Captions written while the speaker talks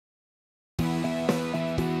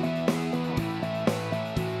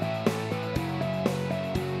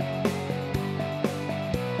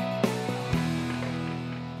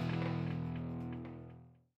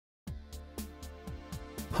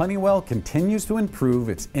Honeywell continues to improve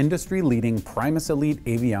its industry-leading Primus Elite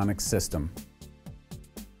avionics system.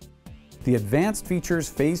 The Advanced Features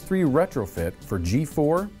Phase 3 retrofit for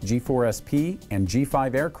G4, G4SP, and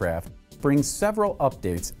G5 aircraft brings several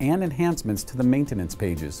updates and enhancements to the maintenance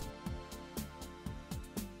pages.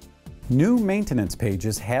 New maintenance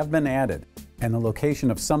pages have been added, and the location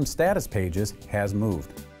of some status pages has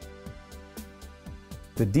moved.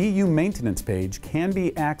 The DU maintenance page can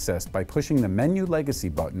be accessed by pushing the Menu Legacy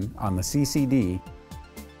button on the CCD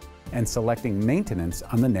and selecting Maintenance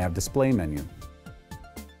on the nav display menu.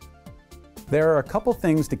 There are a couple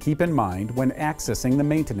things to keep in mind when accessing the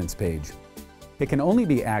maintenance page. It can only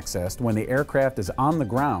be accessed when the aircraft is on the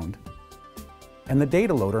ground, and the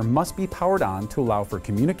data loader must be powered on to allow for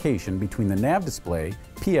communication between the nav display,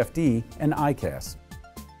 PFD, and ICAS.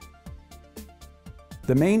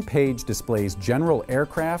 The main page displays general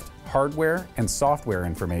aircraft, hardware, and software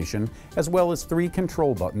information, as well as 3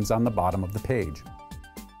 control buttons on the bottom of the page.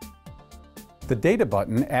 The Data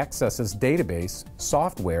button accesses database,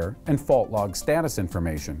 software, and fault log status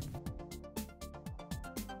information.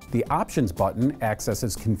 The Options button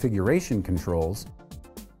accesses configuration controls,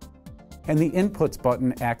 and the Inputs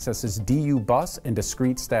button accesses DU bus and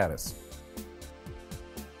discrete status.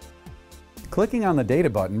 Clicking on the Data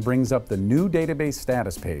button brings up the new database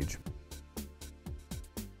status page.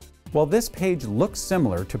 While this page looks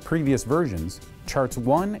similar to previous versions, Charts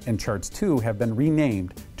 1 and Charts 2 have been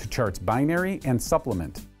renamed to Charts Binary and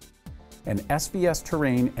Supplement, and SVS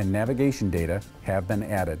terrain and navigation data have been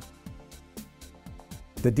added.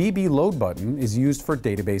 The DB Load button is used for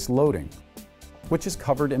database loading, which is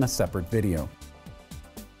covered in a separate video.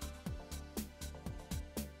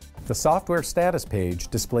 The Software Status page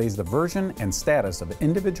displays the version and status of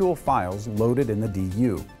individual files loaded in the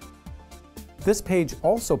DU. This page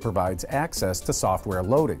also provides access to software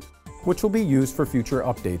loading, which will be used for future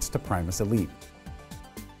updates to Primus Elite.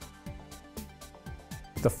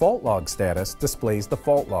 The Fault Log status displays the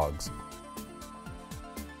fault logs.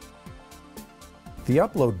 The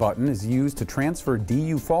Upload button is used to transfer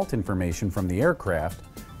DU fault information from the aircraft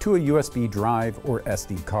to a USB drive or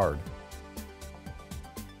SD card.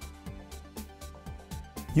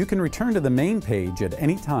 You can return to the main page at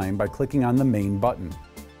any time by clicking on the Main button.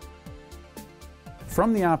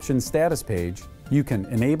 From the Options status page, you can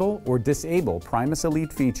enable or disable Primus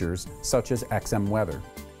Elite features such as XM Weather.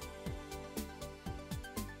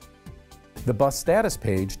 The Bus status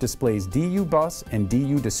page displays DU bus and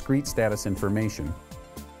DU discrete status information.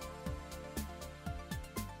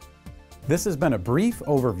 This has been a brief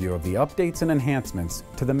overview of the updates and enhancements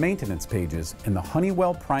to the maintenance pages in the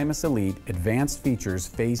Honeywell Primus Elite Advanced Features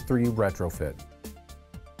Phase 3 retrofit.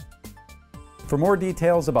 For more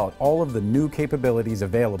details about all of the new capabilities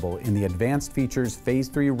available in the Advanced Features Phase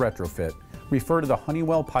 3 retrofit, refer to the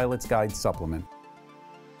Honeywell Pilot's Guide supplement.